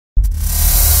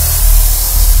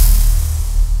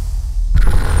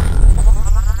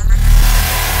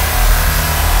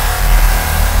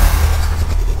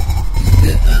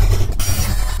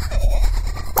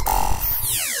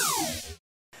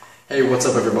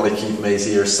what's up everybody? Keith Mays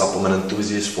here, supplement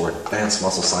enthusiast for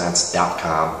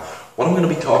AdvancedMuscleScience.com. What I'm going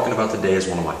to be talking about today is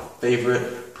one of my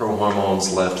favorite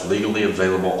pro-hormones left legally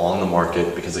available on the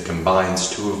market because it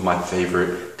combines two of my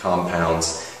favorite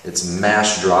compounds. It's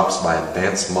Mash Drops by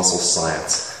Advanced Muscle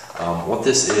Science. What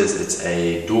this is, it's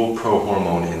a dual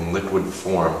pro-hormone in liquid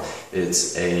form.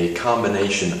 It's a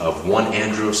combination of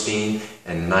 1-androstenedione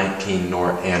and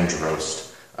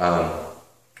 19-norandrostenedione.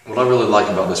 What I really like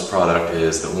about this product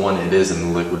is that one, it is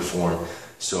in liquid form,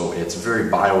 so it's very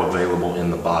bioavailable in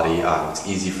the body. It's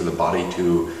easy for the body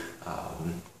to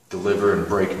deliver and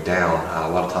break down. A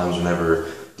lot of times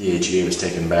whenever DHEA was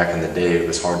taken back in the day, it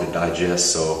was hard to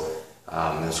digest, so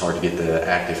it was hard to get the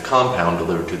active compound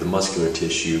delivered to the muscular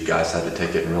tissue. Guys had to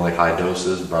take it in really high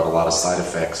doses, brought a lot of side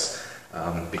effects.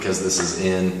 Because this is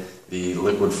in the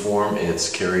liquid form, it's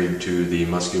carried to the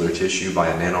muscular tissue by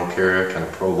a nanocarrier, kind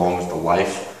of prolongs the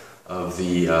life of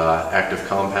the active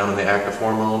compound in the active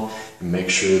hormone, and make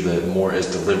sure that more is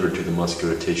delivered to the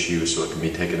muscular tissue so it can be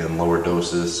taken in lower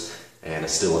doses and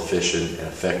it's still efficient and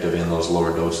effective in those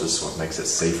lower doses, so it makes it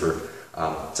safer.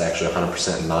 It's actually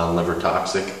 100% non-liver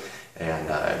toxic, and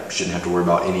shouldn't have to worry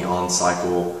about any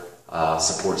on-cycle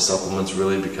support supplements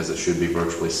really, because it should be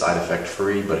virtually side effect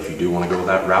free. But if you do want to go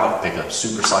that route, pick up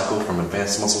Super Cycle from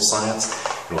Advanced Muscle Science.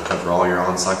 It'll cover all your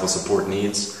on-cycle support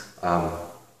needs.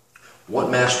 What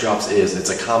Mash Drops is, it's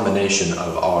a combination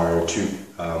of our two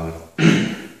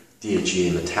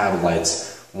DHEA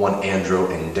metabolites, 1-andro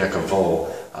and decavol.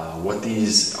 What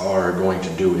these are going to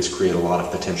do is create a lot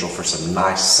of potential for some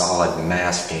nice solid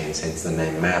mass gains, hence the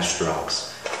name Mash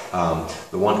Drops.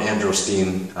 The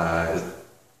 1-androstenedione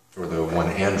or the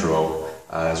 1-andro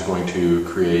is going to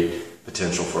create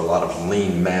potential for a lot of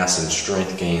lean mass and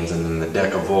strength gains, and then the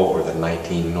decavol or the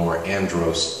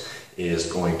 19-norandrostenedione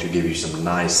is going to give you some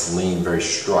nice lean, very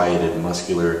striated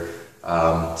muscular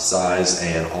size,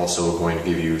 and also going to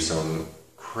give you some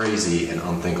crazy and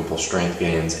unthinkable strength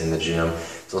gains in the gym.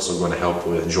 It's also going to help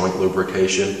with joint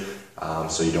lubrication,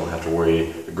 so you don't have to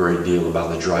worry a great deal about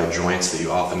the dry joints that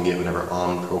you often get whenever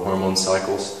on pro-hormone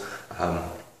cycles.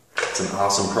 It's an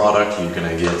awesome product. You're going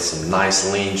to get some nice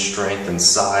lean strength and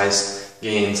size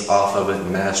gains off of it.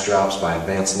 Mash Drops by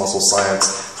Advanced Muscle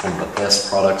Science. It's one of the best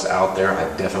products out there. I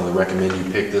definitely recommend you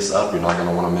pick this up. You're not going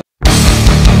to want to miss